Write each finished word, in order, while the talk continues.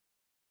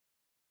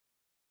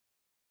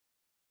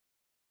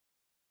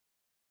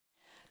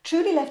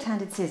Truly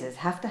left-handed scissors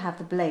have to have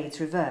the blades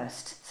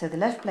reversed, so the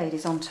left blade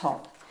is on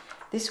top.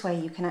 This way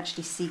you can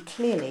actually see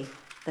clearly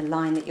the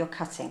line that you're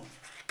cutting.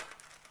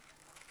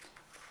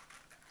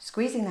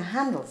 Squeezing the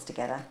handles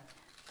together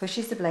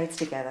pushes the blades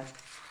together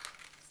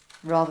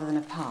rather than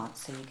apart,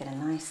 so you get a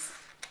nice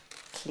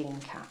clean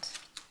cut.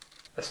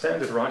 A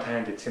standard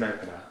right-handed tin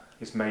opener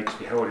is made to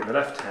be held in the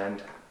left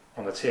hand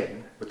on the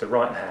tin with the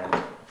right hand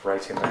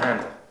operating the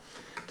handle.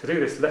 To do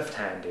this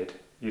left-handed,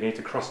 you need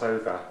to cross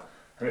over,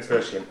 and it's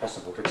virtually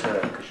impossible to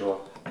turn because you're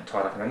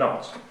tied up in a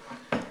knot.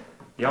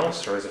 The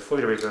answer is a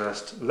fully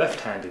reversed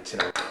left-handed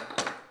tin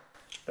opener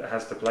that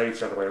has the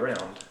blades the other way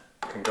around,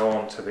 can go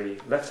on to the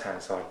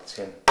left-hand side of the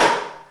tin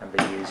and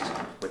be used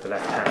with the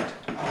left hand.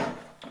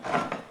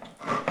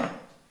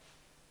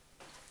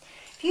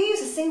 If you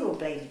use a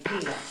single-bladed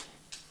peeler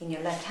in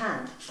your left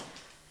hand,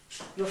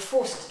 you're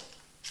forced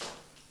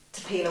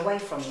to peel away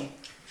from you,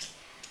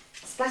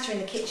 splattering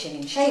the kitchen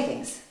in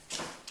shavings,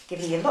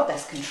 giving you a lot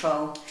less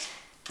control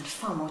and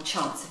far more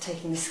chance of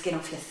taking the skin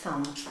off your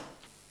thumb.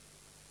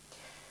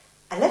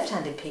 A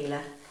left-handed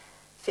peeler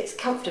fits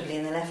comfortably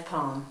in the left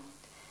palm,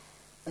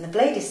 and the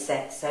blade is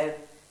set so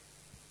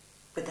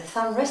with the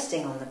thumb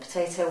resting on the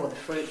potato or the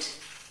fruit,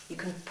 you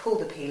can pull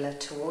the peeler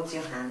towards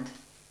your hand,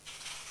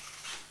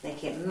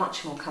 making it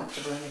much more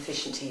comfortable and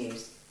efficient to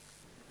use.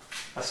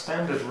 A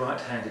standard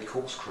right-handed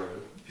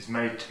corkscrew is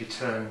made to be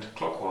turned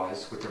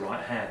clockwise with the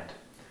right hand.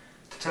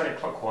 To turn it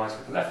clockwise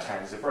with the left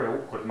hand is a very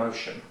awkward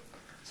motion,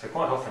 so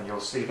quite often you'll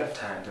see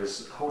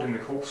left-handers holding the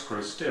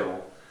corkscrew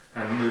still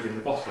and moving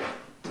the bottle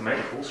to make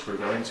the corkscrew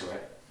go into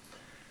it.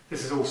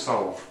 This is all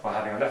solved by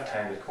having a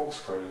left-handed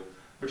corkscrew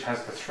which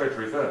has the thread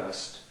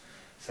reversed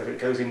so that it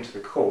goes into the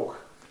cork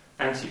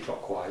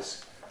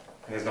anti-clockwise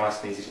and is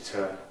nice and easy to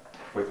turn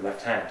with the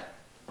left hand.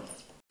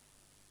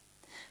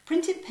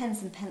 Printed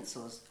pens and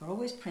pencils are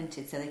always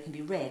printed so they can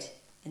be read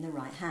in the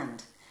right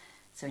hand.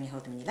 So when you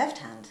hold them in your left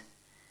hand,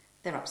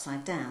 they're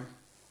upside down.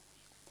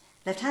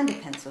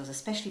 Left-handed pencils are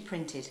specially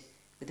printed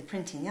with the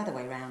printing the other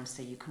way round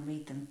so you can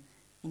read them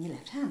in your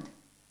left hand.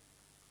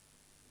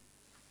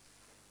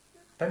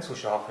 Pencil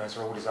sharpeners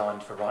are all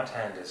designed for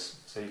right-handers,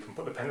 so you can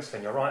put the pencil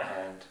in your right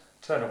hand,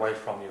 turn away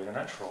from you in a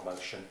natural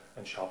motion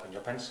and sharpen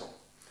your pencil.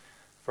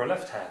 For a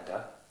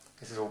left-hander,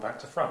 this is all back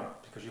to front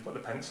because you put the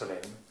pencil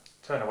in,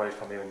 turn away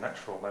from you in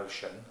natural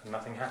motion and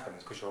nothing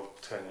happens because you're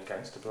turning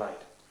against the blade.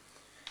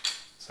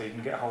 So you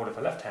can get hold of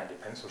a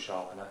left-handed pencil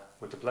sharpener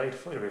with the blade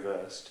fully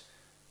reversed,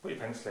 put your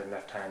pencil in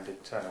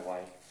left-handed, turn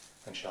away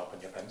and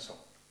sharpen your pencil.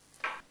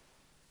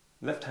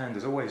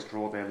 Left-handers always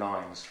draw their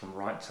lines from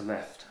right to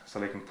left so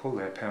they can pull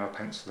their pen or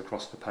pencil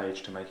across the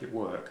page to make it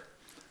work.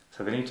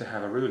 So they need to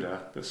have a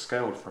ruler that's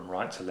scaled from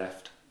right to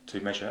left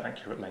to measure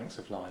accurate lengths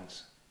of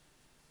lines.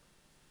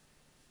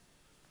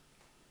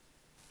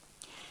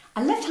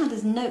 A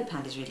left-hander's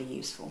notepad is really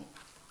useful.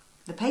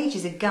 The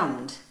pages are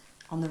gummed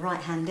on the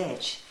right-hand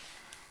edge,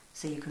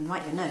 so you can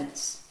write your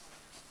notes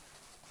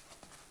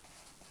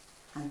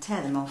and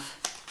tear them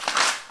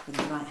off with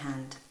your right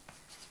hand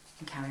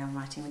and carry on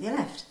writing with your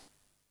left.